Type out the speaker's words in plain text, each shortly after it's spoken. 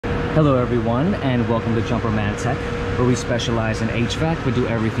Hello everyone, and welcome to Jumper Man Tech, where we specialize in HVAC but do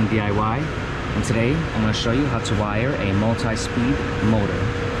everything DIY. And today I'm going to show you how to wire a multi-speed motor.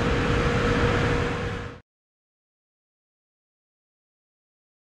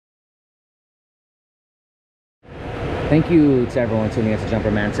 Thank you to everyone tuning in to Jumper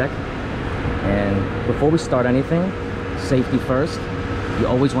Man Tech. And before we start anything, safety first. You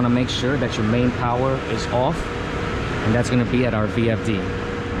always want to make sure that your main power is off, and that's going to be at our VFD.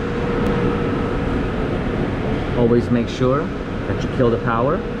 Always make sure that you kill the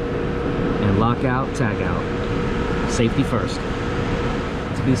power and lock out, tag out. Safety first.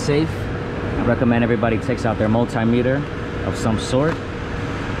 To be safe, I recommend everybody takes out their multimeter of some sort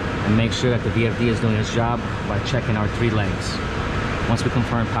and make sure that the VFD is doing its job by checking our 3 legs. Once we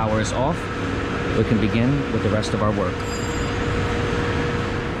confirm power is off, we can begin with the rest of our work.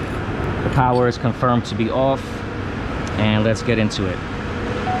 The power is confirmed to be off, and let's get into it.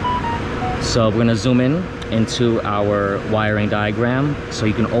 So we're going to zoom in into our wiring diagram, so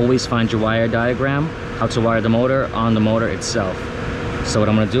you can always find your wire diagram, how to wire the motor on the motor itself. So what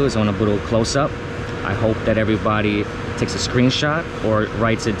I'm going to do is I'm going to put a close up. I hope that everybody takes a screenshot or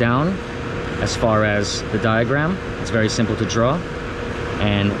writes it down as far as the diagram. It's very simple to draw,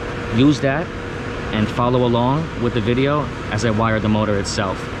 and use that and follow along with the video as I wire the motor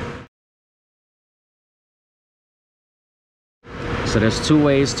itself. So there's 2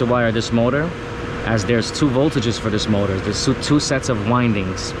 ways to wire this motor, as there's 2 voltages for this motor. There's 2 sets of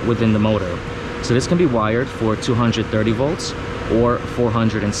windings within the motor. So this can be wired for 230 volts or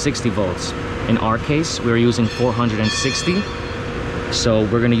 460 volts. In our case, we're using 460. So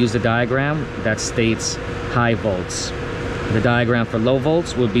we're going to use the diagram that states high volts. The diagram for low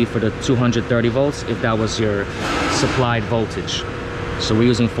volts would be for the 230 volts if that was your supplied voltage. So we're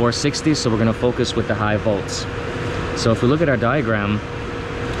using 460, so we're going to focus with the high volts. So if we look at our diagram,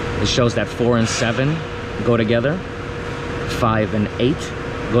 it shows that 4 and 7 go together, 5 and 8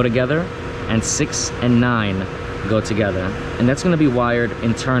 go together, and 6 and 9 go together. And that's going to be wired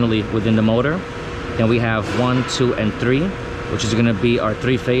internally within the motor. Then we have 1, 2, and 3, which is going to be our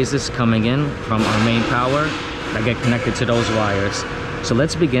 3 phases coming in from our main power that get connected to those wires. So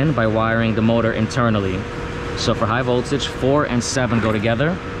let's begin by wiring the motor internally. So for high voltage, 4 and 7 go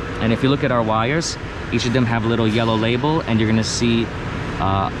together. And if you look at our wires, each of them have a little yellow label, and you're going to see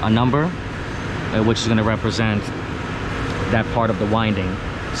a number, which is going to represent that part of the winding.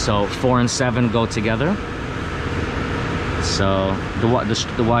 So 4 and 7 go together. So the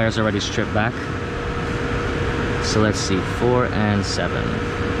wire's already stripped back. So let's see, 4 and 7.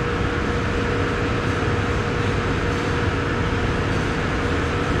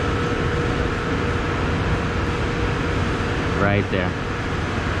 Right there,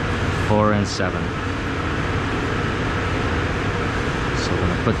 4 and 7. So we're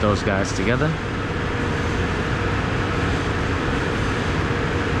going to put those guys together and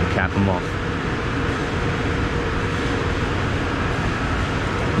cap them off.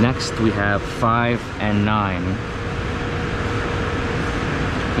 Next we have 5 and 9.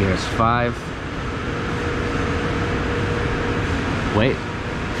 Here's 5. Wait,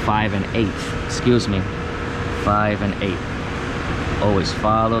 5 and 8. Excuse me. 5 and 8. Always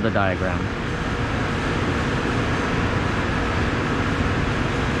follow the diagram.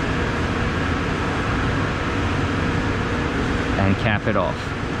 And cap it off.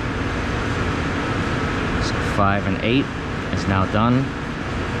 So 5 and 8 is now done.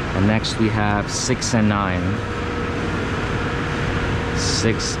 And next we have 6 and 9.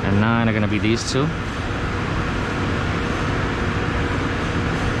 6 and 9 are going to be these 2.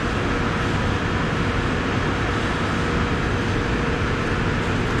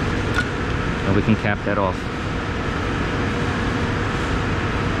 And we can cap that off.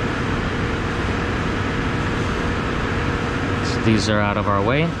 So these are out of our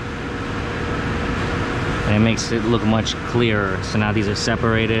way. And it makes it look much clearer. So now these are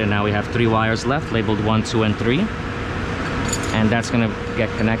separated, and now we have 3 wires left, labeled 1, 2, and 3. And that's going to get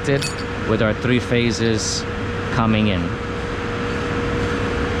connected with our 3 phases coming in.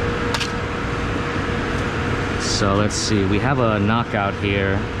 So let's see, we have a knockout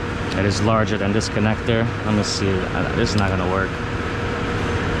here that is larger than this connector. Let me see, this is not going to work.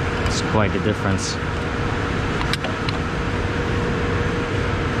 It's quite the difference.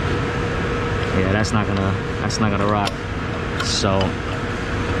 Yeah, that's not gonna rock. So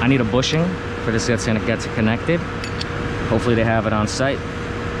I need a bushing for this that's gonna get connected. Hopefully they have it on site.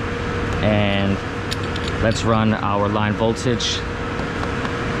 And let's run our line voltage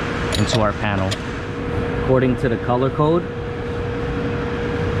into our panel. According to the color code,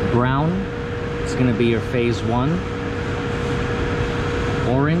 brown is going to be your phase 1,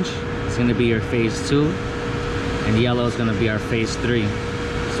 Orange is going to be your phase 2, and yellow is going to be our phase 3.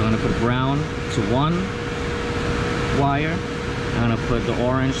 So I'm going to put brown to 1 wire, I'm going to put the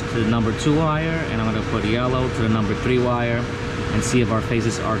orange to the number 2 wire, and I'm going to put yellow to the number 3 wire, and see if our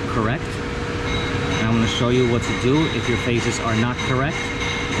phases are correct. And I'm going to show you what to do if your phases are not correct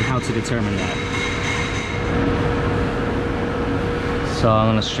and how to determine that. So I'm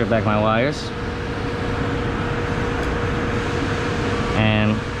going to strip back my wires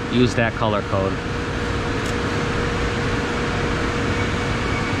and use that color code.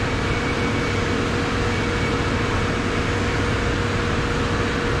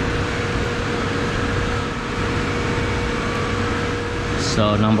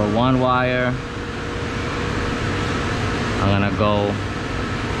 So number 1 wire, I'm gonna go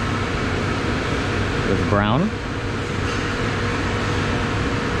with brown.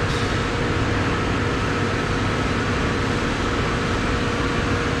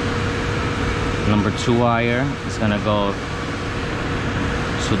 Number 2 wire is gonna go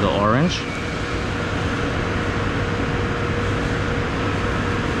to the orange.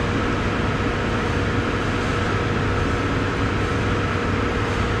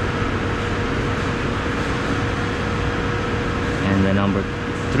 And the number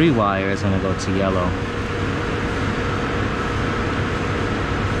 3 wire is going to go to yellow.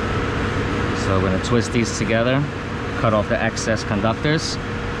 So we're going to twist these together, cut off the excess conductors,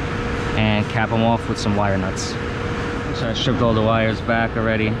 and cap them off with some wire nuts. So I stripped all the wires back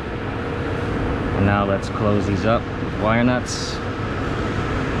already. And now let's close these up with wire nuts.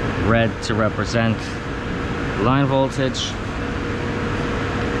 Red to represent line voltage,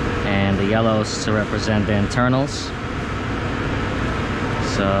 and the yellows to represent the internals.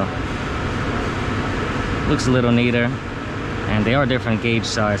 So looks a little neater, and they are different gauge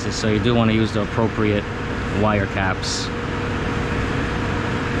sizes, so you do want to use the appropriate wire caps.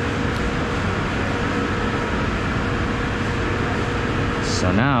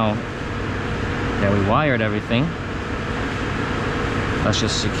 So now that we wired everything, let's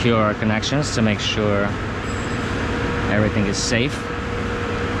just secure our connections to make sure everything is safe.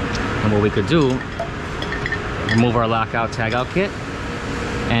 And what we could do, remove our lockout tagout kit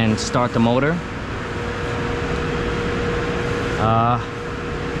and start the motor.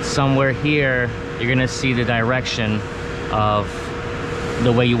 Somewhere here you're gonna see the direction of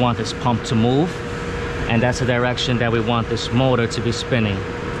the way you want this pump to move, and that's the direction that we want this motor to be spinning.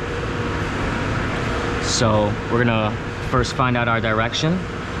 So we're gonna first find out our direction.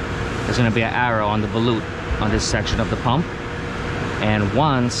 There's gonna be an arrow on the volute on this section of the pump, and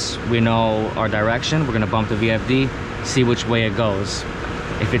once we know our direction, we're gonna bump the VFD, see which way it goes.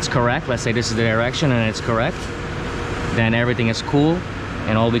 If it's correct, let's say this is the direction and it's correct, then everything is cool,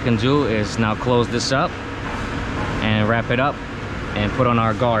 and all we can do is now close this up and wrap it up and put on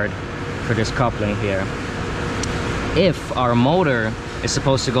our guard for this coupling here. If our motor is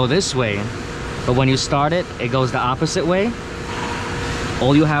supposed to go this way, but when you start it, it goes the opposite way,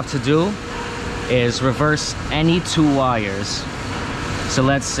 all you have to do is reverse any 2 wires. So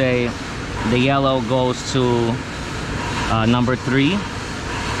let's say the yellow goes to number 3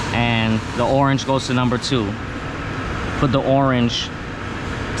 and the orange goes to number 2. Put the orange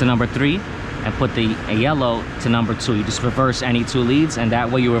to number 3 and put the yellow to number 2. You just reverse any 2 leads, and that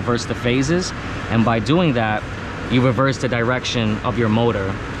way you reverse the phases, and by doing that you reverse the direction of your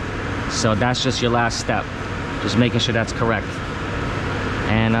motor. So that's just your last step, just making sure that's correct.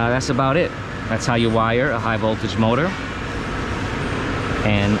 And that's about it. That's how you wire a high voltage motor.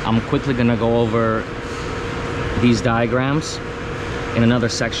 And I'm quickly gonna go over these diagrams in another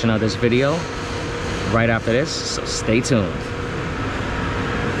section of this video right after this, so stay tuned.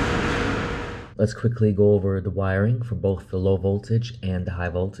 Let's quickly go over the wiring for both the low voltage and the high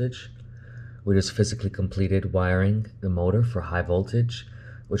voltage. We just physically completed wiring the motor for high voltage,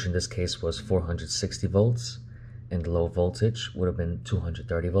 which in this case was 460 volts, and the low voltage would have been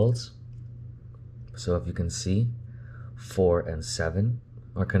 230 volts. So if you can see, 4 and 7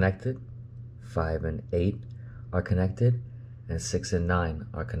 are connected, 5 and 8 are connected, and 6 and 9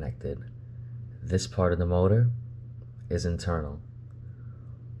 are connected. This part of the motor is internal.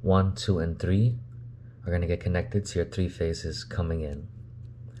 1, 2, and 3 are going to get connected to your 3 phases coming in.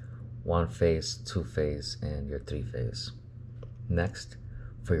 1 phase, 2 phase, and your 3 phase. Next,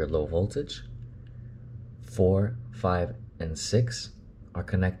 for your low voltage, 4, 5, and 6 are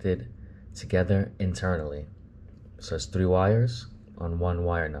connected together internally. So it's 3 wires on 1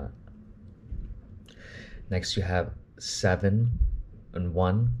 wire nut. Next you have 7 and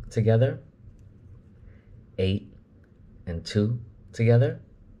 1 together, 8 and 2 together,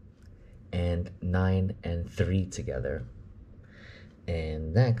 and 9 and 3 together.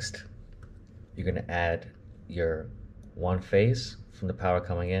 And next, you're gonna add your one phase from the power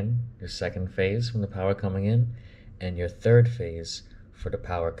coming in, your second phase from the power coming in, and your third phase for the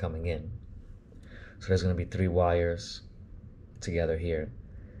power coming in. So there's gonna be 3 wires together here.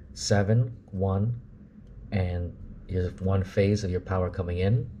 7, 1, and your one phase of your power coming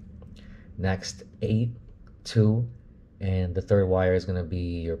in. Next, 8, 2, and the third wire is gonna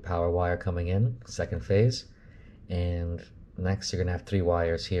be your power wire coming in, second phase. And next, you're gonna have 3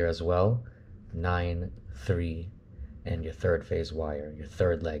 wires here as well. 9, 3, and your third phase wire, your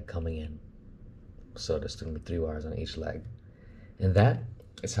third leg coming in. So there's gonna be 3 wires on each leg. And that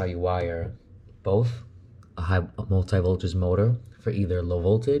is how you wire both a multi-voltage motor for either low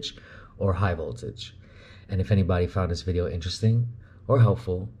voltage or high voltage. And if anybody found this video interesting or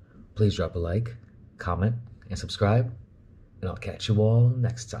helpful, please drop a like, comment, and subscribe, and I'll catch you all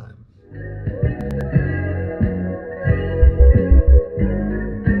next time.